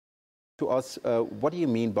to us, what do you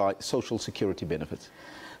mean by social security benefits?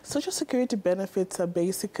 Social security benefits are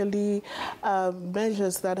basically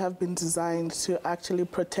measures that have been designed to actually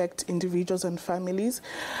protect individuals and families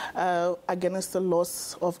against the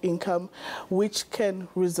loss of income, which can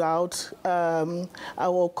result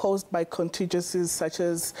or caused by contingencies such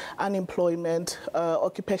as unemployment,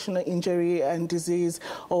 occupational injury and disease,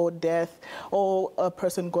 or death, or a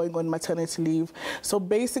person going on maternity leave. So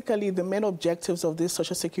basically, the main objectives of these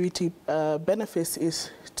social security benefits is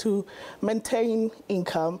to maintain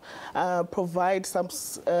income, provide some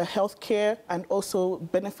health care, and also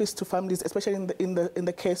benefits to families, especially in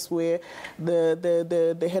the case where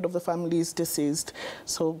the head of the family is deceased.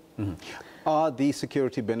 So, are these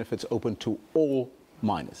security benefits open to all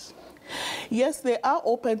minors? Yes, they are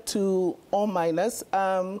open to all minors.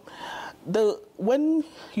 When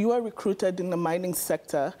you are recruited in the mining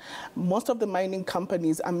sector, most of the mining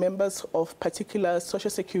companies are members of particular social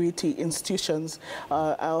security institutions,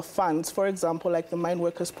 funds, for example, like the Mine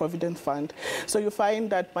Workers Provident Fund. So you find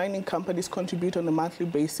that mining companies contribute on a monthly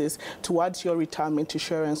basis towards your retirement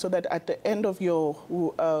insurance, so that at the end of your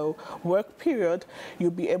work period,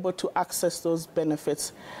 you'll be able to access those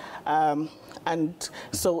benefits. And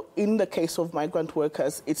so in the case of migrant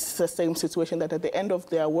workers, it's the same situation, that at the end of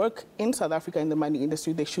their work in South Africa in the mining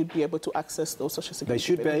industry, they should be able to access those social security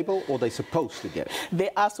benefits. They should be able, or they're supposed to get it? They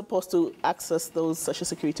are supposed to access those social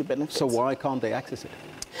security benefits. So why can't they access it?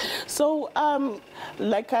 So,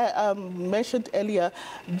 like I mentioned earlier,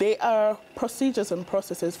 there are procedures and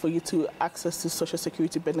processes for you to access the social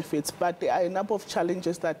security benefits, but there are a number of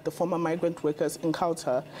challenges that the former migrant workers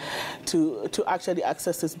encounter to actually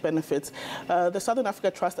access these benefits. The Southern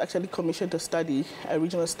Africa Trust actually commissioned a study, a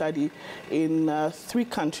regional study, in 3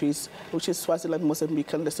 countries, which is Swaziland,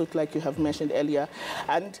 Mozambique, and Lesotho, like you have mentioned earlier.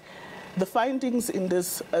 And the findings in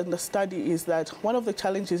the study is that one of the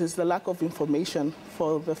challenges is the lack of information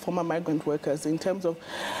for the former migrant workers in terms of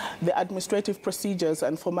the administrative procedures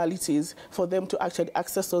and formalities for them to actually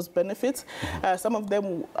access those benefits. Some of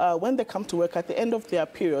them, when they come to work at the end of their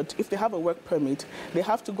period, if they have a work permit, they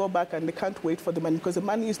have to go back and they can't wait for the money because the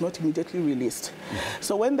money is not immediately released.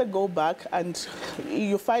 So when they go back, and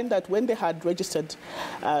you find that when they had registered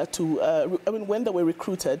when they were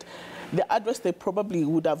recruited, the address they probably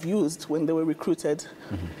would have used when they were recruited,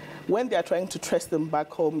 when they are trying to trace them back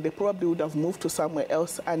home, they probably would have moved to somewhere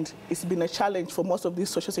else, and it's been a challenge for most of these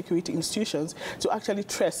social security institutions to actually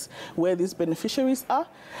trace where these beneficiaries are.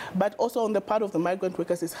 But also on the part of the migrant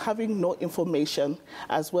workers is having no information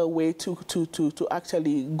as well, where to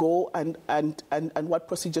actually go and what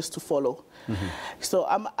procedures to follow. So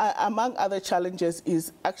among other challenges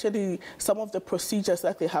is actually some of the procedures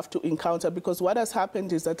that they have to encounter, because what has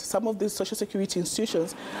happened is that some of these social security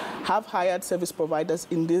institutions have hired service providers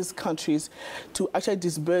in these countries to actually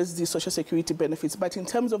disburse these social security benefits. But in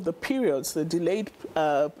terms of the periods, the delayed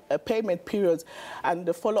payment periods and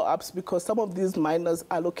the follow-ups, because some of these miners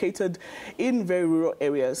are located in very rural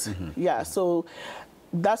areas. Yeah, so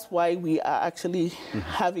that's why we are actually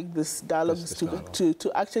having this dialogue,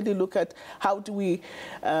 to actually look at how do we,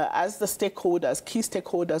 as the stakeholders, key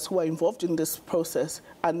stakeholders who are involved in this process,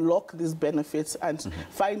 unlock these benefits and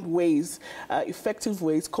find ways, effective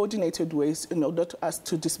ways, coordinated ways in order to us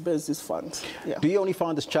to disburse these funds. Yeah. Do you only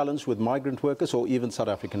find this challenge with migrant workers or even South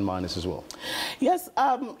African miners as well? Yes,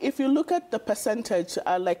 if you look at the percentage,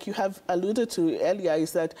 like you have alluded to earlier,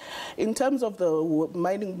 is that in terms of the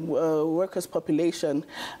mining workers population,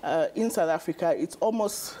 in South Africa, it's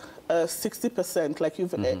almost 60%, like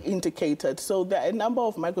you've indicated. So there are a number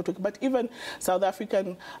of migrant workers, but even South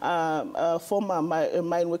African former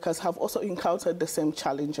mine workers have also encountered the same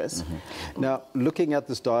challenges. Now, looking at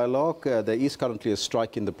this dialogue, there is currently a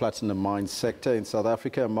strike in the platinum mine sector in South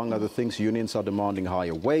Africa. Among other things, unions are demanding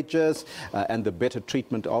higher wages and the better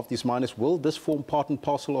treatment of these miners. Will this form part and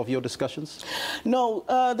parcel of your discussions? No,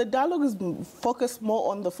 the dialogue is focused more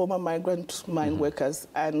on the former migrant mine workers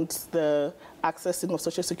and the accessing of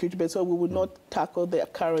social security, but so we would not tackle the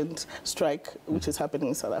current strike which is happening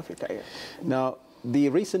in South Africa. Yeah. Now, the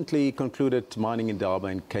recently concluded mining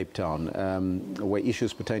endowment in Cape Town, where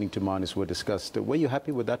issues pertaining to miners were discussed, were you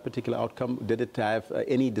happy with that particular outcome? Did it have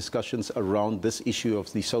any discussions around this issue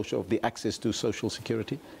of the access to social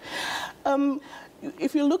security?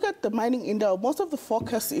 If you look at the mining endowment, most of the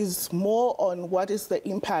focus is more on what is the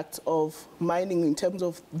impact of mining in terms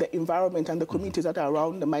of the environment and the communities that are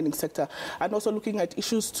around the mining sector, and also looking at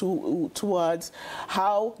issues towards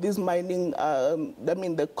how these mining,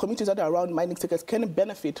 the communities that are around mining sectors can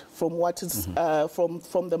benefit from what is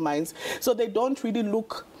from the mines. So they don't really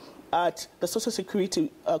look at the social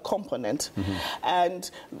security component. And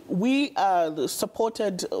we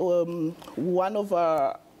supported one of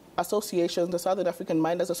our associations, the Southern African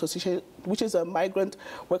Miners Association, which is a migrant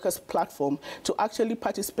workers platform, to actually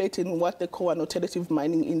participate in what they call an alternative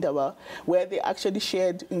mining indaba, where they actually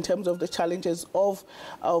shared in terms of the challenges of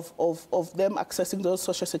them accessing those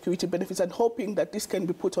social security benefits, and hoping that this can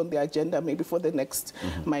be put on the agenda maybe for the next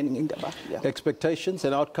mining indaba. Yeah. Expectations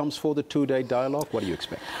and outcomes for the two-day dialogue, what do you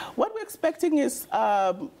expect? What we're expecting is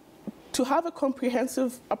to have a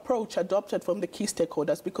comprehensive approach adopted from the key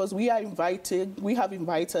stakeholders, because we have invited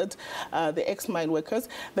the ex-mine workers.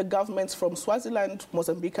 The governments from Swaziland,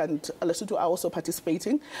 Mozambique and Lesotho are also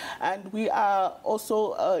participating, and we are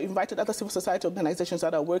also invited other civil society organizations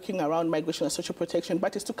that are working around migration and social protection,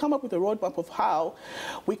 but it's to come up with a roadmap of how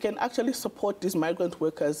we can actually support these migrant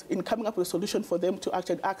workers in coming up with a solution for them to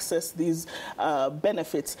actually access these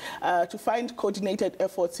benefits, to find coordinated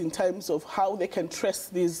efforts in terms of how they can trace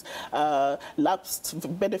these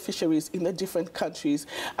lapsed beneficiaries in the different countries.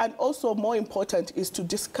 And also, more important, is to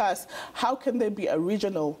discuss how can there be a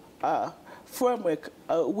regional framework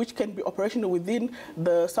which can be operational within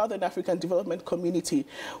the Southern African development community,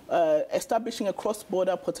 establishing a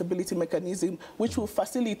cross-border portability mechanism which will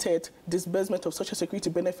facilitate disbursement of social security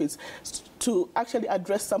benefits to actually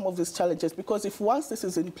address some of these challenges. Because if once this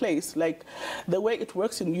is in place, like the way it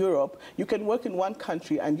works in Europe, you can work in one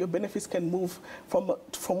country and your benefits can move from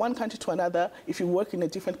one country to another if you work in a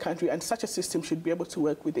different country, and such a system should be able to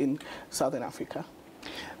work within Southern Africa.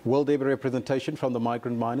 Will there be representation from the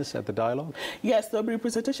migrant miners at the dialogue? Yes, there will be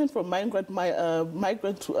representation from migrant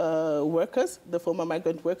workers, the former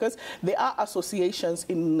migrant workers. There are associations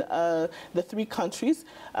in the 3 countries,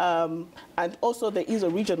 and also there is a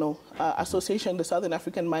regional association, the Southern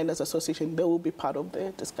African Miners Association. They will be part of the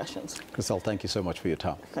discussions. Christabel, thank you so much for your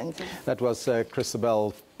time. Thank you. That was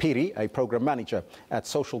Christabel Phiri, a program manager at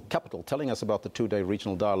Social Capital, telling us about the 2-day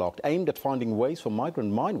regional dialogue aimed at finding ways for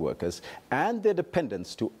migrant mine workers and their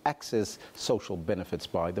dependents to access social benefits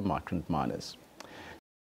by the migrant miners.